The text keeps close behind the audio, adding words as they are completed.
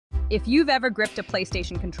If you've ever gripped a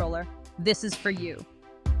PlayStation controller, this is for you.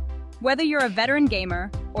 Whether you're a veteran gamer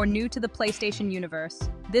or new to the PlayStation universe,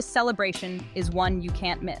 this celebration is one you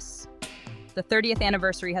can't miss. The 30th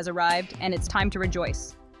anniversary has arrived, and it's time to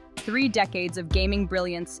rejoice. 3 decades of gaming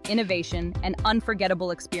brilliance, innovation, and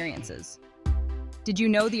unforgettable experiences. Did you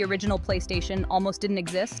know the original PlayStation almost didn't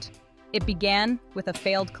exist? It began with a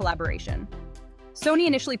failed collaboration. Sony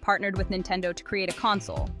initially partnered with Nintendo to create a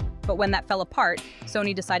console, but when that fell apart,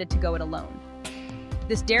 Sony decided to go it alone.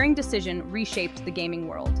 This daring decision reshaped the gaming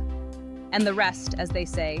world. And the rest, as they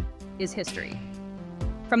say, is history.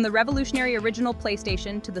 From the revolutionary original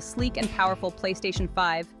PlayStation to the sleek and powerful PlayStation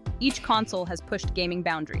 5, each console has pushed gaming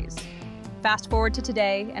boundaries. Fast forward to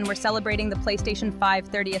today, and we're celebrating the PlayStation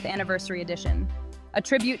 5 30th Anniversary Edition, a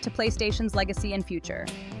tribute to PlayStation's legacy and future.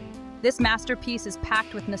 This masterpiece is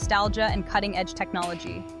packed with nostalgia and cutting-edge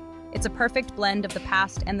technology. It's a perfect blend of the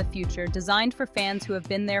past and the future, designed for fans who have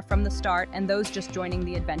been there from the start and those just joining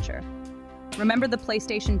the adventure. Remember the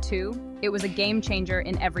PlayStation 2? It was a game-changer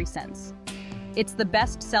in every sense. It's the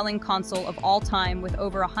best-selling console of all time with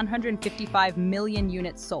over 155 million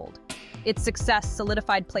units sold. Its success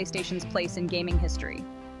solidified PlayStation's place in gaming history.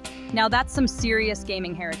 Now that's some serious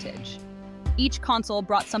gaming heritage. Each console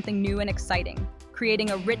brought something new and exciting,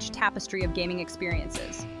 creating a rich tapestry of gaming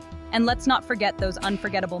experiences. And let's not forget those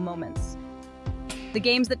unforgettable moments. The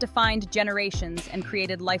games that defined generations and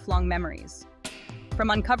created lifelong memories. From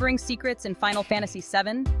uncovering secrets in Final Fantasy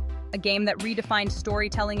VII, a game that redefined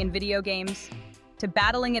storytelling in video games, to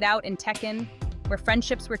battling it out in Tekken, where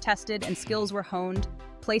friendships were tested and skills were honed,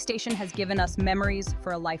 PlayStation has given us memories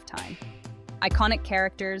for a lifetime. Iconic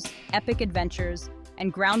characters, epic adventures,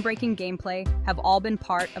 and groundbreaking gameplay have all been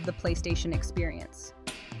part of the PlayStation experience.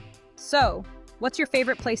 So, what's your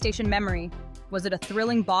favorite PlayStation memory? Was it a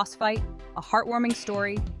thrilling boss fight, a heartwarming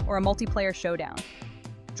story, or a multiplayer showdown?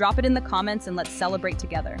 Drop it in the comments and let's celebrate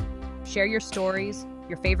together. Share your stories,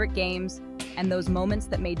 your favorite games, and those moments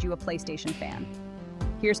that made you a PlayStation fan.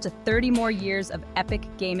 Here's to 30 more years of epic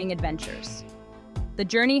gaming adventures. The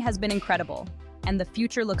journey has been incredible, and the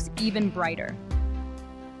future looks even brighter.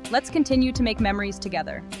 Let's continue to make memories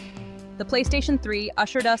together. The PlayStation 3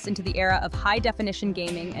 ushered us into the era of high-definition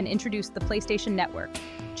gaming and introduced the PlayStation Network,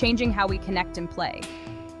 changing how we connect and play.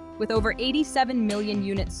 With over 87 million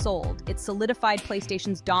units sold, it solidified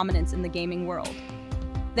PlayStation's dominance in the gaming world.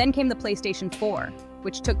 Then came the PlayStation 4,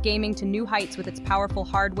 which took gaming to new heights with its powerful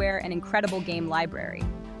hardware and incredible game library.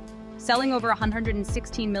 Selling over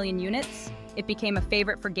 116 million units, it became a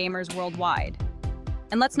favorite for gamers worldwide.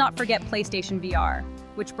 And let's not forget PlayStation VR,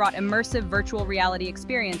 which brought immersive virtual reality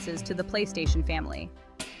experiences to the PlayStation family.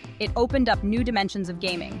 It opened up new dimensions of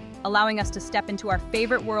gaming, allowing us to step into our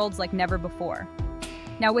favorite worlds like never before.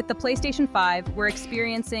 Now with the PlayStation 5, we're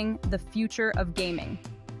experiencing the future of gaming.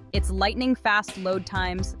 Its lightning-fast load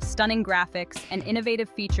times, stunning graphics, and innovative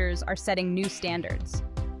features are setting new standards.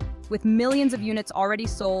 With millions of units already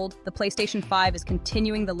sold, the PlayStation 5 is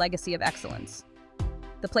continuing the legacy of excellence.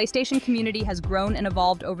 The PlayStation community has grown and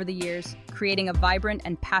evolved over the years, creating a vibrant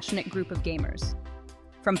and passionate group of gamers.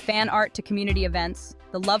 From fan art to community events,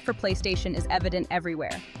 the love for PlayStation is evident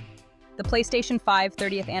everywhere. The PlayStation 5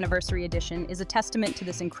 30th Anniversary Edition is a testament to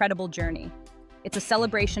this incredible journey. It's a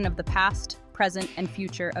celebration of the past, present, and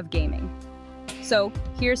future of gaming. So,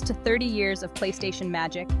 here's to 30 years of PlayStation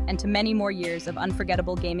magic and to many more years of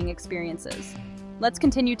unforgettable gaming experiences. Let's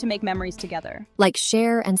continue to make memories together. Like,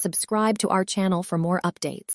 share, and subscribe to our channel for more updates.